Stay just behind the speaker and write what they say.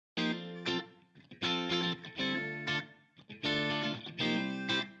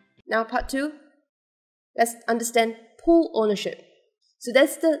Now part 2, let's understand pool ownership. So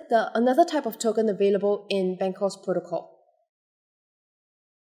that's another type of token available in Bancor's protocol.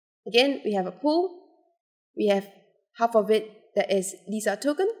 Again, we have a pool. We have half of it that is Lisa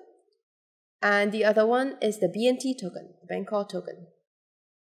token, and the other one is the BNT token, the Bancor token.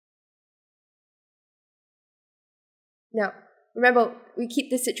 Now, remember, we keep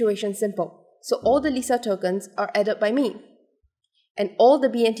this situation simple. So all the Lisa tokens are added by me, and all the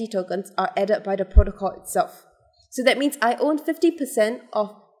BNT tokens are added by the protocol itself. So that means I own 50%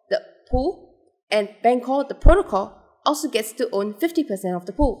 of the pool, and Bancor, the protocol, also gets to own 50% of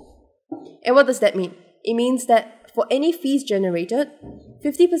the pool. And what does that mean? It means that for any fees generated,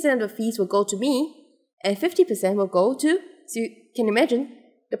 50% of the fees will go to me, and 50% will go to, so you can imagine,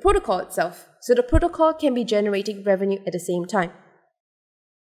 the protocol itself. So the protocol can be generating revenue at the same time.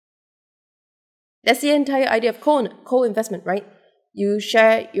 That's the entire idea of co-investment, right? You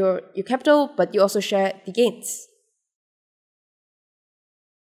share your capital, but you also share the gains.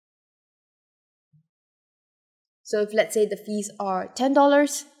 So if, let's say, the fees are $10,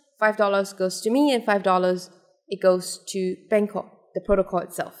 $5 goes to me, and $5 it goes to Bancor, the protocol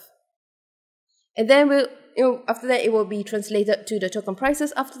itself. And then after that, it will be translated to the token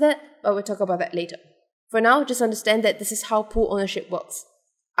prices after that, but we'll talk about that later. For now, just understand that this is how pool ownership works.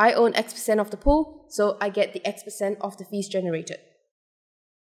 I own X% of the pool, so I get the X% of the fees generated.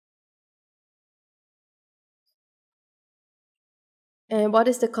 And what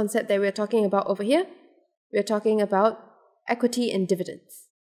is the concept that we're talking about over here? We're talking about equity and dividends.